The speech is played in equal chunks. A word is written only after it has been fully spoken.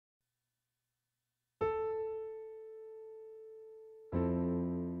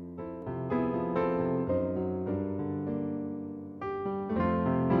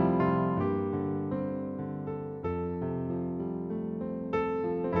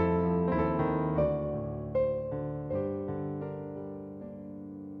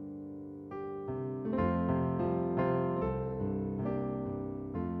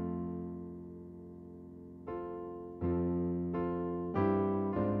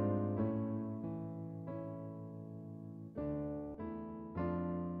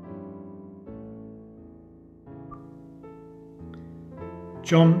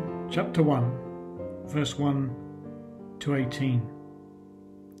John chapter 1, verse 1 to 18.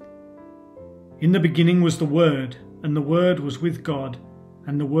 In the beginning was the Word, and the Word was with God,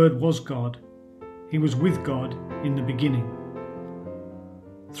 and the Word was God. He was with God in the beginning.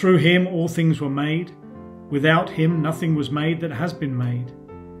 Through him all things were made. Without him nothing was made that has been made.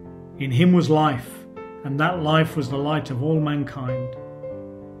 In him was life, and that life was the light of all mankind.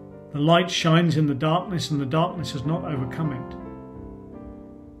 The light shines in the darkness, and the darkness has not overcome it.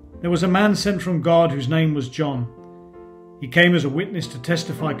 There was a man sent from God whose name was John. He came as a witness to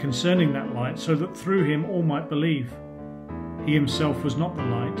testify concerning that light, so that through him all might believe. He himself was not the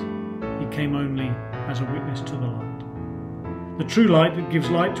light. He came only as a witness to the light. The true light that gives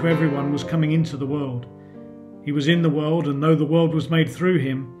light to everyone was coming into the world. He was in the world, and though the world was made through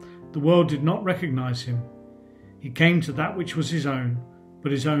him, the world did not recognize him. He came to that which was his own,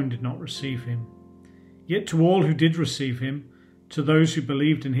 but his own did not receive him. Yet to all who did receive him, to those who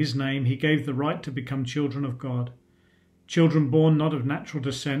believed in his name, he gave the right to become children of God. Children born not of natural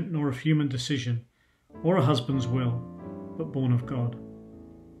descent, nor of human decision, or a husband's will, but born of God.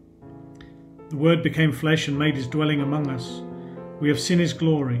 The Word became flesh and made his dwelling among us. We have seen his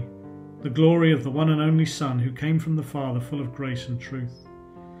glory, the glory of the one and only Son, who came from the Father, full of grace and truth.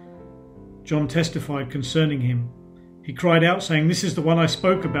 John testified concerning him. He cried out, saying, "This is the one I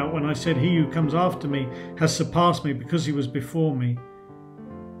spoke about when I said, 'He who comes after me has surpassed me, because he was before me.'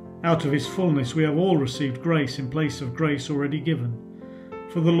 Out of his fullness we have all received grace in place of grace already given.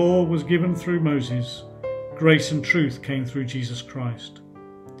 For the law was given through Moses. Grace and truth came through Jesus Christ.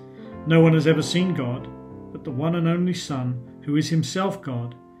 No one has ever seen God, but the one and only Son, who is himself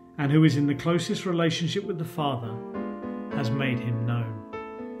God, and who is in the closest relationship with the Father, has made him known."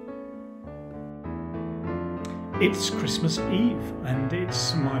 It's Christmas Eve, and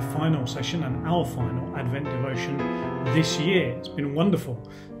it's my final session and our final Advent devotion this year. It's been wonderful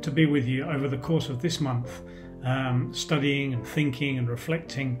to be with you over the course of this month, studying and thinking and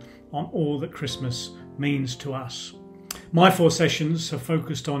reflecting on all that Christmas means to us. My 4 sessions have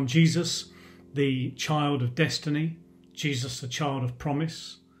focused on Jesus, the child of destiny, Jesus, the child of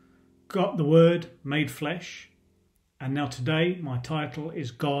promise, God, the Word made flesh, and now today my title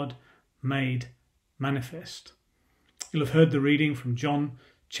is God made manifest. You'll have heard the reading from John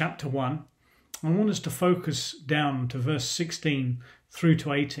chapter 1. I want us to focus down to verse 16 through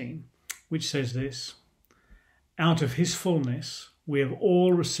to 18, which says this: "Out of his fullness we have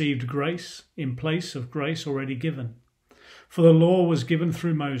all received grace in place of grace already given. For the law was given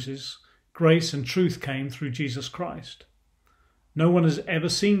through Moses, grace and truth came through Jesus Christ. No one has ever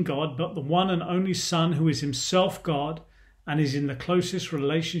seen God, but the one and only Son, who is himself God and is in the closest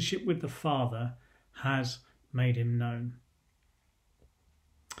relationship with the Father, has made him known."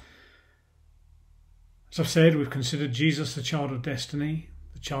 As I've said, we've considered Jesus the child of destiny,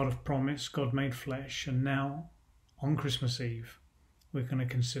 the child of promise, God made flesh, and now, on Christmas Eve, we're going to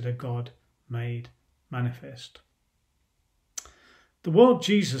consider God made manifest. The world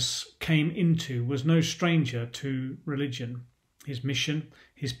Jesus came into was no stranger to religion. His mission,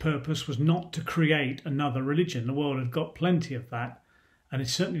 his purpose was not to create another religion. The world had got plenty of that, and it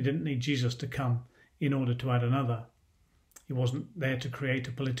certainly didn't need Jesus to come in order to add another. He wasn't there to create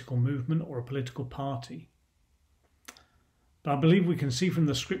a political movement or a political party. But I believe we can see from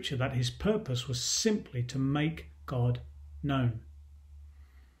the scripture that his purpose was simply to make God known.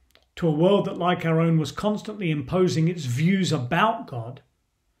 To a world that, like our own, was constantly imposing its views about God,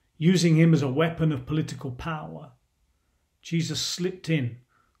 using him as a weapon of political power, Jesus slipped in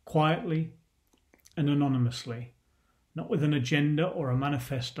quietly and anonymously, not with an agenda or a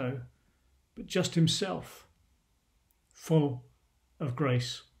manifesto, but just himself, full of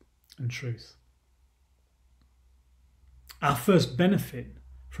grace and truth. Our first benefit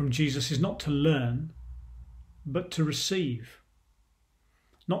from Jesus is not to learn, but to receive.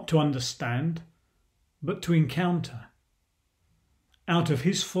 Not to understand, but to encounter. Out of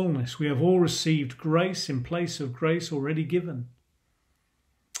his fullness we have all received grace in place of grace already given.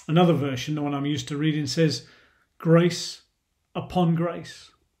 Another version, the one I'm used to reading, says grace upon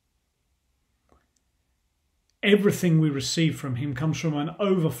grace. Everything we receive from him comes from an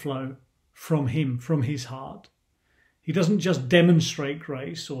overflow from him, from his heart. He doesn't just demonstrate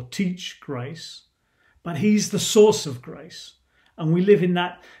grace or teach grace, but he's the source of grace. And we live in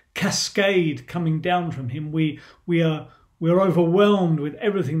that cascade coming down from him. We're overwhelmed with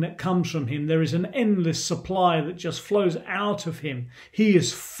everything that comes from him. There is an endless supply that just flows out of him. He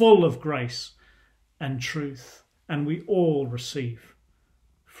is full of grace and truth, and we all receive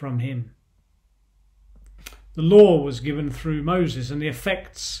from him. The law was given through Moses, and the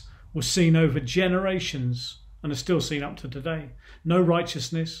effects were seen over generations and are still seen up to today. No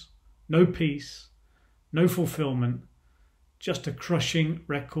righteousness, no peace, no fulfillment, just a crushing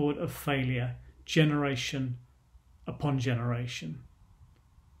record of failure, generation upon generation.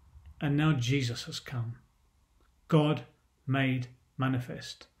 And now Jesus has come, God made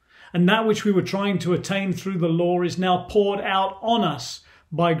manifest. And that which we were trying to attain through the law is now poured out on us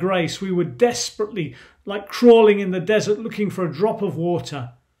by grace. We were desperately, like crawling in the desert, looking for a drop of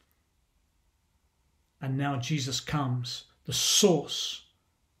water. And now Jesus comes, the source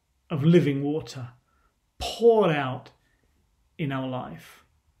of living water, poured out in our life.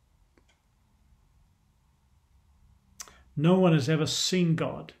 No one has ever seen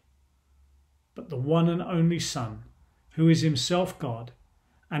God, but the one and only Son, who is himself God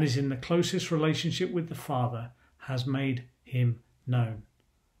and is in the closest relationship with the Father, has made him known.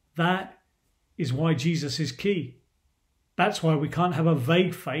 That is why Jesus is key. That's why we can't have a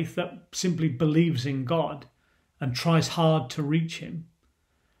vague faith that simply believes in God and tries hard to reach him.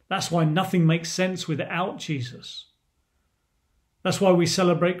 That's why nothing makes sense without Jesus. That's why we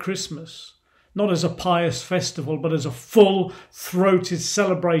celebrate Christmas, not as a pious festival, but as a full-throated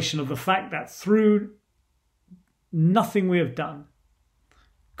celebration of the fact that through nothing we have done,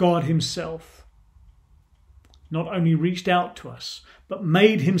 God himself not only reached out to us, but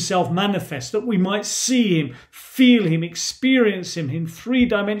made himself manifest, that we might see him, feel him, experience him in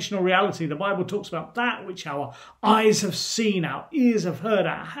three-dimensional reality. The Bible talks about that which our eyes have seen, our ears have heard,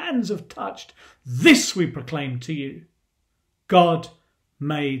 our hands have touched. This we proclaim to you, God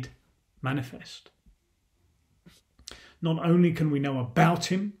made manifest. Not only can we know about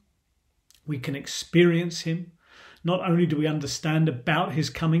him, we can experience him. Not only do we understand about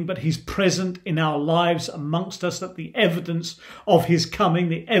his coming, but he's present in our lives amongst us, that the evidence of his coming,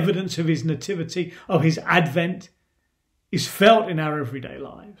 the evidence of his nativity, of his advent, is felt in our everyday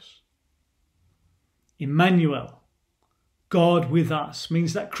lives. Emmanuel, God with us,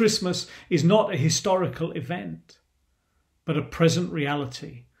 means that Christmas is not a historical event, but a present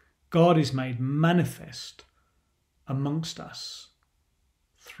reality. God is made manifest amongst us.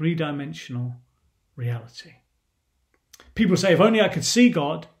 Three-dimensional reality. People say, if only I could see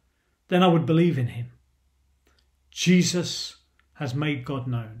God, then I would believe in him. Jesus has made God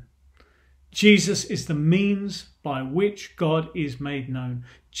known. Jesus is the means by which God is made known.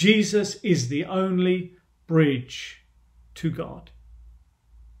 Jesus is the only bridge to God.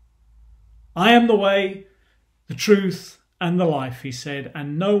 I am the way, the truth, and the life, he said,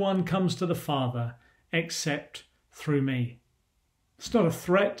 and no one comes to the Father except through me. It's not a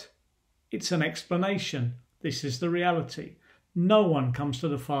threat, it's an explanation. This is the reality. No one comes to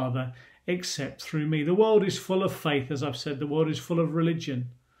the Father except through me. The world is full of faith, as I've said. The world is full of religion.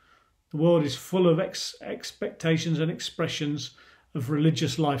 The world is full of expectations and expressions of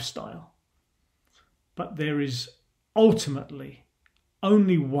religious lifestyle. But there is ultimately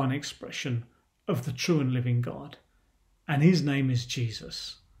only one expression of the true and living God, and his name is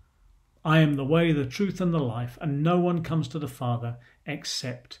Jesus. I am the way, the truth, and the life, and no one comes to the Father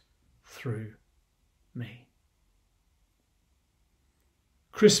except through me.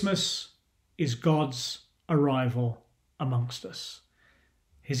 Christmas is God's arrival amongst us,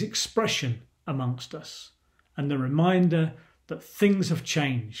 his expression amongst us, and the reminder that things have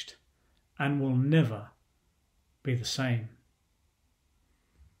changed and will never be the same.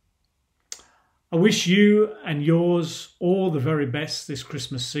 I wish you and yours all the very best this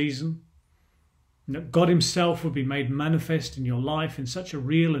Christmas season, and that God himself would be made manifest in your life in such a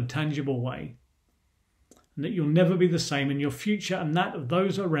real and tangible way, and that you'll never be the same, and your future and that of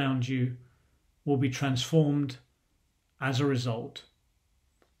those around you will be transformed as a result.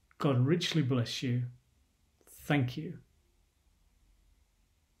 God richly bless you. Thank you.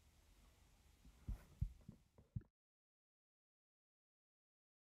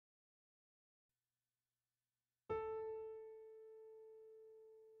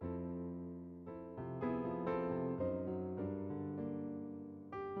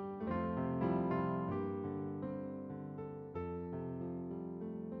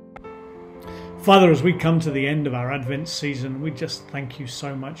 Father, as we come to the end of our Advent season, we just thank you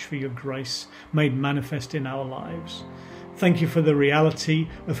so much for your grace made manifest in our lives. Thank you for the reality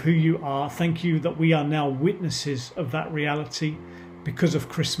of who you are. Thank you that we are now witnesses of that reality because of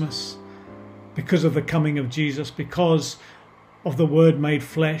Christmas, because of the coming of Jesus, because of the Word made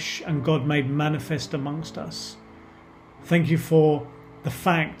flesh and God made manifest amongst us. Thank you for the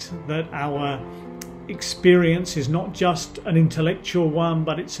fact that our experience is not just an intellectual one,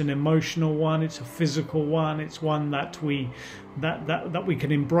 but it's an emotional one, it's a physical one, it's one that we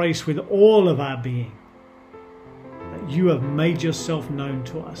can embrace with all of our being. That you have made yourself known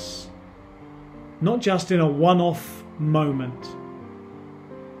to us. not just in a one-off moment,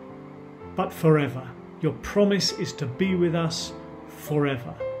 but forever. Your promise is to be with us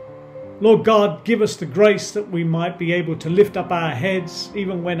forever. Lord God, give us the grace that we might be able to lift up our heads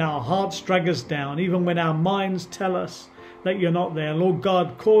even when our hearts drag us down, even when our minds tell us that you're not there. Lord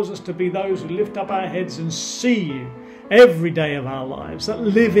God, cause us to be those who lift up our heads and see you every day of our lives, that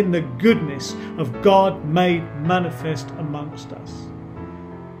live in the goodness of God made manifest amongst us.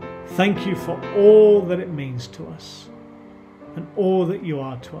 Thank you for all that it means to us and all that you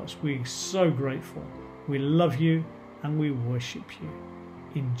are to us. We're so grateful. We love you and we worship you.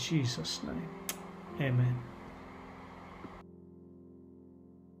 In Jesus' name, amen.